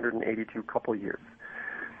approximately 282 couple years.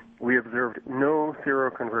 We observed no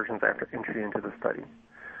seroconversions after entry into the study.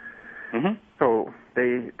 So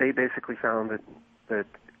they basically found that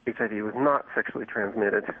HIV was not sexually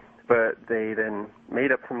transmitted, but they then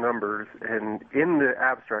made up some numbers, and in the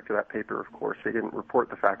abstract of that paper, of course, they didn't report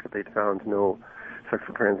the fact that they'd found no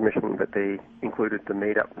sexual transmission, but they included the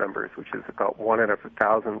made-up numbers, which is about 1 out of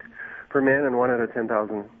 1,000 for men and 1 out of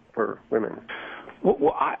 10,000 for women.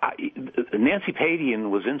 Well, Nancy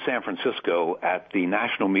Padian was in San Francisco at the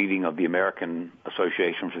national meeting of the American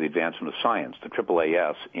Association for the Advancement of Science, the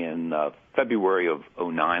AAAS, in February of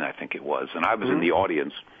 '09, I think it was. And I was in the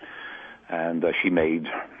audience, and she made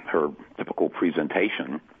her typical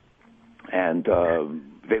presentation. And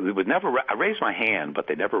they would never. I raised my hand, but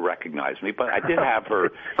they never recognized me. But I did have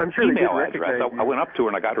her email address. I went up to her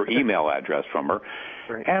and I got her email address from her,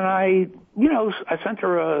 right. And I sent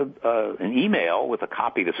her an email with a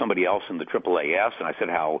copy to somebody else in the AAAS, and I said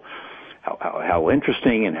how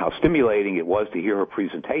interesting and how stimulating it was to hear her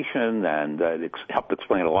presentation, and it helped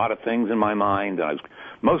explain a lot of things in my mind. And I was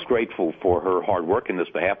most grateful for her hard work in this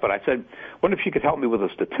behalf. But I said, wonder if she could help me with a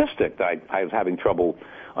statistic that I was having trouble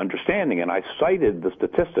understanding. And I cited the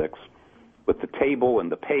statistics with the table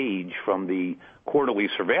and the page from the quarterly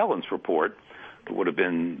surveillance report. It would have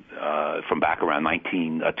been from back around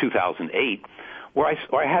 2008, where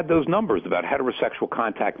I had those numbers about heterosexual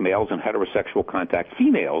contact males and heterosexual contact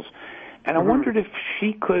females. And I wondered if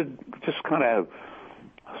she could just kind of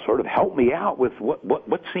sort of help me out with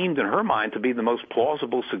what seemed in her mind to be the most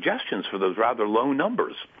plausible suggestions for those rather low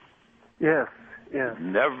numbers. Yes.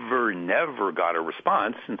 Never got a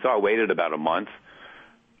response, and so I waited about a month,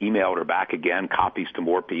 emailed her back again, copies to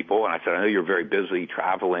more people, and I said, I know you're very busy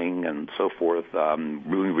traveling and so forth,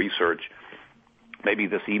 doing research. Maybe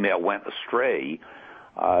this email went astray.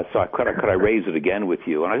 So could I raise it again with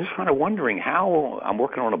you? And I was just kind of wondering how I'm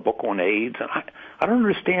working on a book on AIDS, and I don't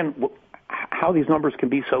understand how these numbers can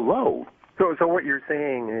be so low. So what you're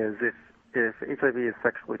saying is if HIV is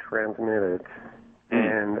sexually transmitted,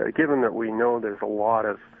 and given that we know there's a lot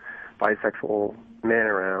of bisexual men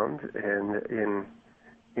around, and in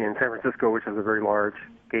San Francisco, which is a very large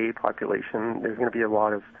gay population, there's going to be a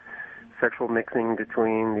lot of sexual mixing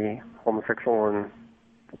between the homosexual and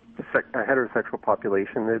heterosexual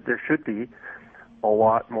population. There should be a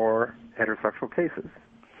lot more heterosexual cases.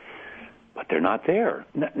 But they're not there.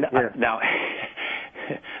 Now,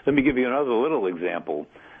 let me give you another little example.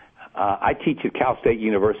 I teach at Cal State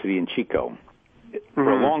University in Chico.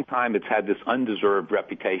 For a long time, it's had this undeserved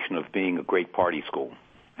reputation of being a great party school.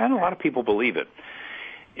 And a lot of people believe it.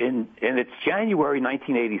 In its January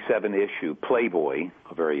 1987 issue, Playboy,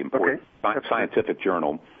 a very important scientific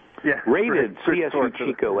journal, rated CSU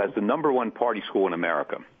Chico as the #1 party school in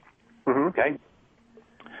America. Okay?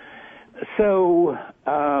 So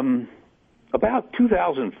about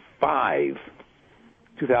 2005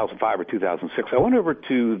 or 2006, I went over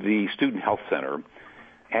to the Student Health Center,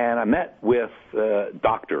 and I met with a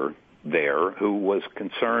doctor there who was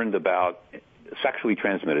concerned about sexually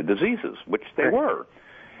transmitted diseases, which they were.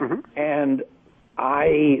 And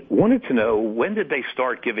I wanted to know, when did they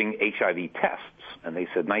start giving HIV tests? And they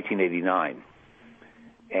said 1989.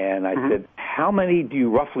 And I said, how many do you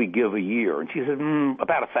roughly give a year? And she said,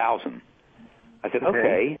 about 1,000. I said,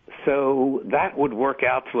 okay, so that would work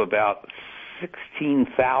out to about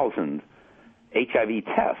 16,000 HIV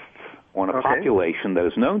tests on a population that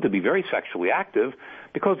is known to be very sexually active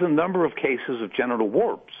because of the number of cases of genital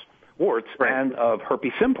warts and of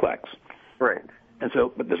herpes simplex. Right. And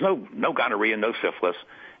so, but there's no gonorrhea, no syphilis.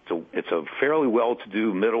 It's a fairly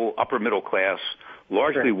well-to-do upper middle class,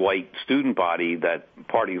 largely white student body that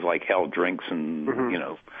parties like hell, drinks, and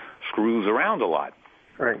screws around a lot.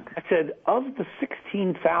 Right. I said, of the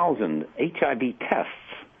 16,000 HIV tests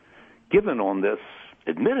given on this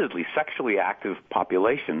admittedly sexually active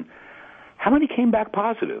population, how many came back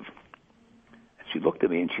positive? And she looked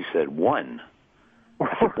at me and she said, 1. I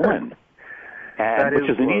said, 1. Which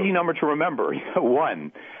is an easy number to remember,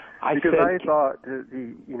 1. I thought,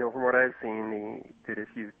 from what I've seen, that if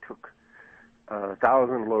you took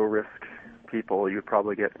 1,000 low-risk people, you'd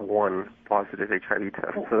probably get 1 positive HIV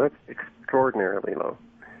test. So that's extraordinarily low.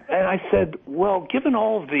 And I said, well, given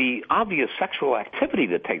all of the obvious sexual activity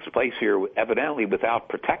that takes place here, evidently without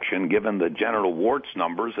protection, given the genital warts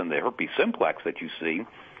numbers and the herpes simplex that you see,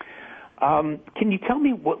 can you tell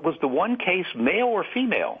me, what was the one case male or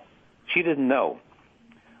female? She didn't know.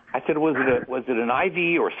 I said, was it an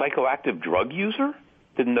IV or psychoactive drug user?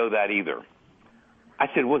 Didn't know that either. I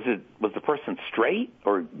said, was the person straight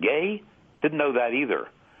or gay? Didn't know that either.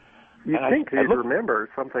 You'd think you'd remember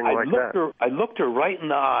something like that. I looked her right in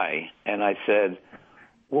the eye, and I said,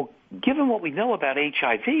 well, given what we know about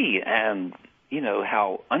HIV and,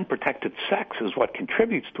 how unprotected sex is what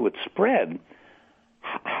contributes to its spread,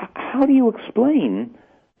 how do you explain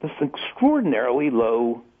this extraordinarily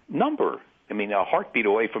low number? I mean, a heartbeat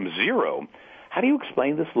away from 0. How do you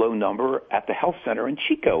explain this low number at the health center in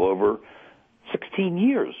Chico over 16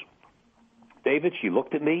 years. David, she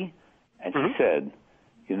looked at me, and she said,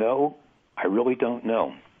 I really don't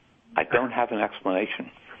know. I don't have an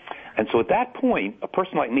explanation. And so at that point, a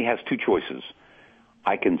person like me has two choices.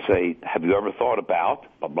 I can say, have you ever thought about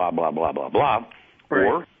blah, blah, blah, blah, blah, blah,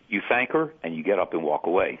 or you thank her and you get up and walk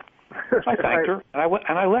away. I thanked her,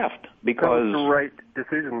 and I left because... That was the right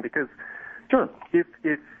decision, because sure. if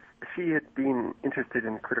she had been interested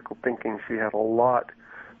in critical thinking, she had a lot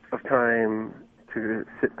of time to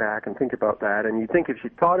sit back and think about that. And you'd think if she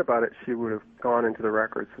thought about it, she would have gone into the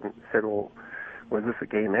records and said, well, was this a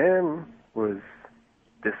gay man? Was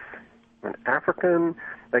this an African?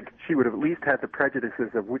 Like, she would have at least had the prejudices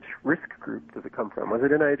of which risk group does it come from. Was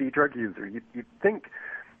it an IV drug user? You'd think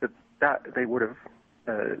that they would have,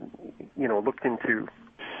 looked into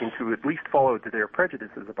at least followed their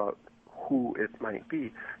prejudices about who it might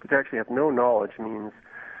be. But to actually have no knowledge means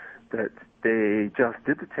that they just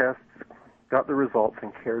did the tests, got the results,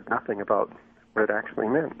 and cared nothing about what it actually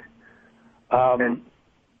meant.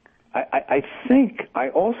 I think I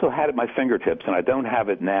also had at my fingertips, and I don't have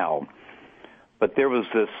it now, but there was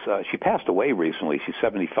this, she passed away recently, she's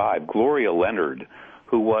 75, Gloria Leonard,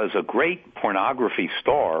 who was a great pornography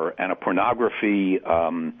star and a pornography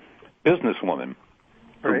businesswoman.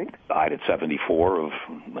 Right. Who died at 74 of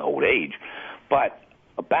old age. But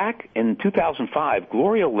back in 2005,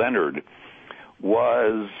 Gloria Leonard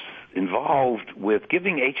was involved with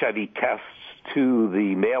giving HIV tests to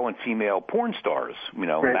the male and female porn stars,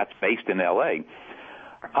 right. That's based in L.A.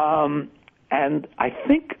 And I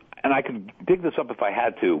think, and I could dig this up if I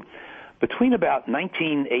had to, between about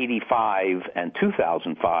 1985 and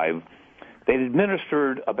 2005, they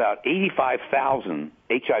administered about 85,000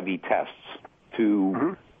 HIV tests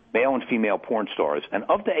to male and female porn stars. And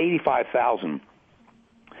of the 85,000,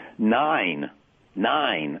 nine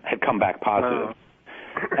had come back positive.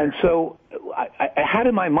 And so I had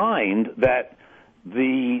in my mind that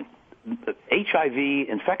the HIV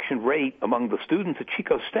infection rate among the students at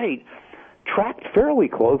Chico State tracked fairly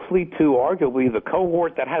closely to arguably the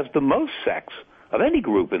cohort that has the most sex of any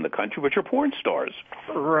group in the country, which are porn stars.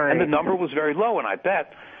 Right. And the number was very low, and I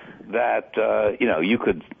bet that, you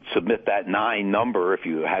could submit that 9 number if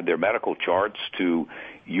you had their medical charts to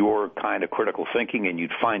your kind of critical thinking, and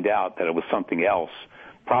you'd find out that it was something else,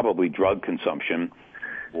 probably drug consumption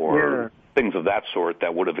or things of that sort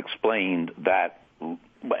that would have explained that,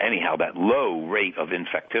 anyhow, that low rate of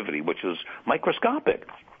infectivity, which is microscopic.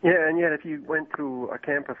 Yeah, and yet if you went to a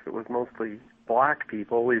campus that was mostly black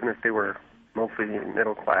people, even if they were mostly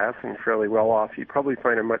middle class and fairly well off, you'd probably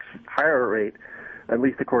find a much higher rate, at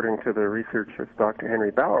least according to the research of Dr.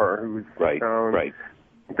 Henry Bauer, who's found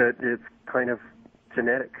that it's kind of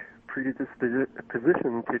genetic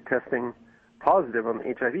predisposition to testing positive on the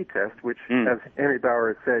HIV test, which, as Henry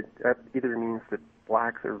Bauer has said, that either means that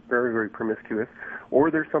blacks are very, very promiscuous,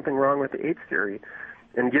 or there's something wrong with the AIDS theory.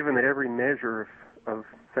 And given that every measure of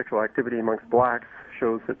sexual activity amongst blacks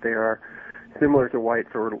shows that they are similar to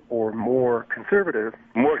whites or more conservative.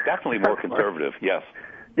 Definitely more conservative, yes.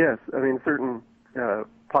 Yes, I mean, certain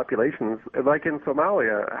populations, like in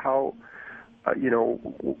Somalia, how,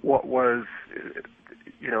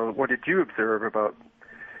 what did you observe about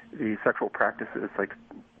the sexual practices? Like,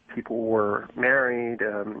 people were married.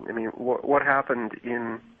 What happened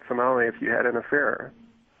in Somalia if you had an affair?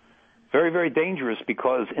 Very, very dangerous,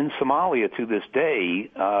 because in Somalia to this day,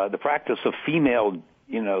 the practice of female,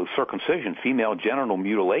 circumcision, female genital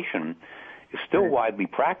mutilation, is still widely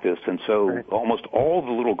practiced, and so almost all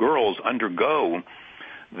the little girls undergo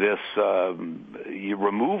this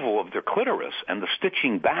removal of their clitoris and the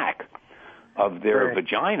stitching back of their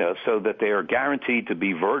vagina so that they are guaranteed to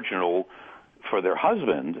be virginal for their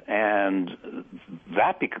husband, and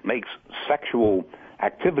that makes sexual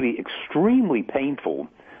activity extremely painful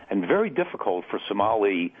and very difficult for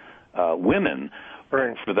Somali women.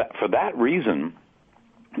 Right. For that reason,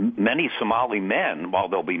 many Somali men, while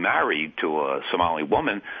they'll be married to a Somali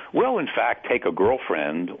woman, will in fact take a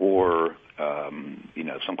girlfriend or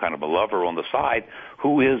some kind of a lover on the side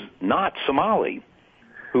who is not Somali,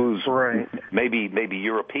 who's maybe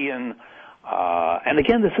European. And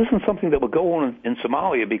again, this isn't something that would go on in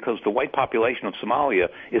Somalia because the white population of Somalia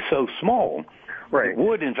is so small. Right. It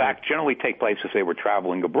would, in fact, generally take place if they were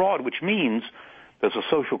traveling abroad, which means there's a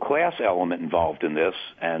social class element involved in this,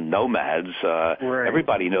 and nomads.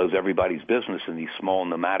 Everybody knows everybody's business in these small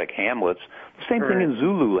nomadic hamlets. The same thing in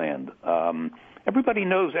Zululand. Everybody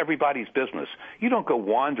knows everybody's business. You don't go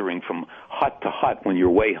wandering from hut to hut when you're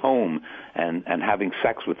way home and having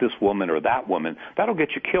sex with this woman or that woman. That'll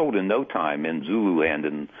get you killed in no time in Zululand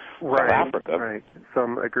in South Africa. Right.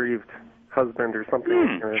 Some aggrieved husband or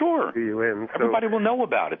something. Sure. Do you in. So, everybody will know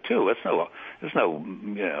about it too. There's no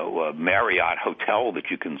Marriott hotel that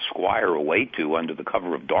you can squire away to under the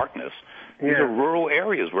cover of darkness. These are rural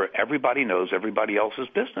areas where everybody knows everybody else's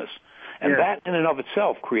business. And that in and of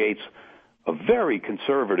itself creates a very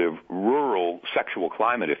conservative rural sexual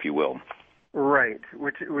climate, if you will. Right,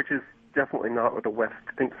 which is definitely not what the West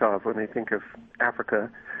thinks of when they think of Africa.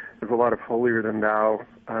 There's a lot of holier-than-thou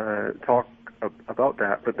talk about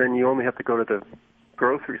that, but then you only have to go to the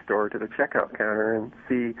grocery store, to the checkout counter, and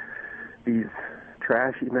see these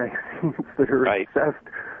trashy magazines that are obsessed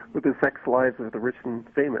with the sex lives of the rich and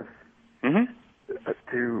famous. Mm-hmm.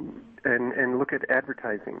 And look at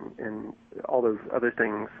advertising and all those other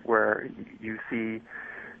things where you see,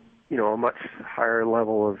 a much higher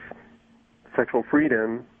level of sexual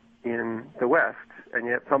freedom in the West, and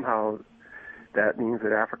yet somehow that means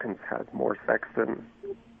that Africans have more sex than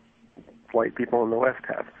white people in the West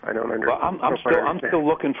have. I don't understand. Well, I'm still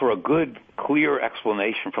looking for a good, clear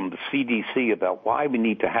explanation from the CDC about why we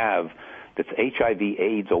need to have this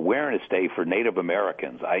HIV/AIDS Awareness Day for Native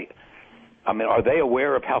Americans. I mean, are they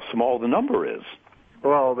aware of how small the number is?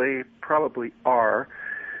 Well, they probably are,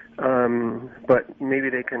 but maybe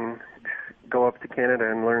they can go up to Canada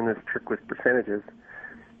and learn this trick with percentages.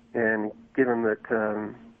 And given that,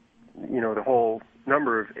 the whole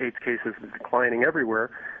number of AIDS cases is declining everywhere,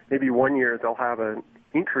 maybe one year they'll have an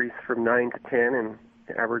increase from 9 to 10 in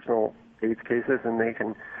Aboriginal AIDS cases, and they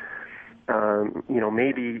can,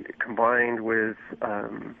 maybe combined with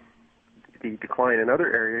the decline in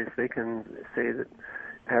other areas, they can say that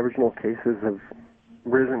Aboriginal cases have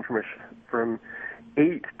risen from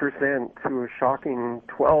 8% to a shocking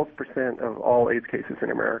 12% of all AIDS cases in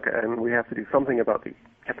America, and we have to do something about the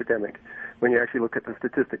epidemic. When you actually look at the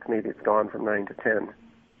statistics, maybe it's gone from 9 to 10.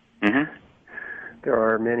 Mm-hmm. There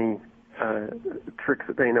are many tricks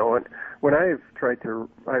that they know. And when I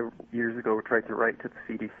years ago tried to write to the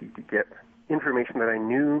CDC to get information that I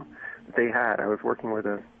knew that they had, I was working with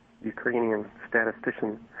a Ukrainian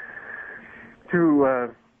statistician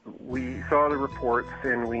we saw the reports,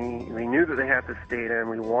 and we knew that they had this data, and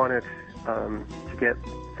we wanted to get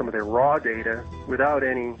some of their raw data without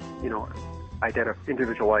any,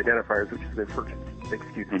 individual identifiers, which is their first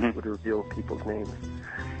excuse would reveal people's names.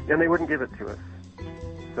 And they wouldn't give it to us.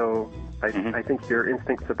 So I think your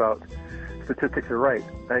instincts about statistics are right.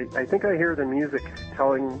 I think I hear the music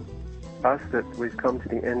telling us that we've come to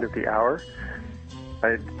the end of the hour.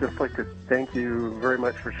 I'd just like to thank you very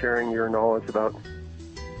much for sharing your knowledge about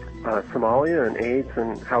Somalia and AIDS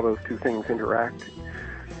and how those two things interact.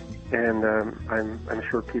 And I'm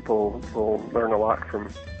sure people will learn a lot from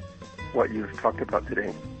what you've talked about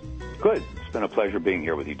today. Good. It's been a pleasure being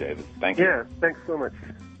here with you, David. Thank you. Yeah, thanks so much,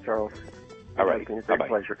 Charles. All right. It's been a great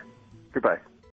pleasure. Goodbye.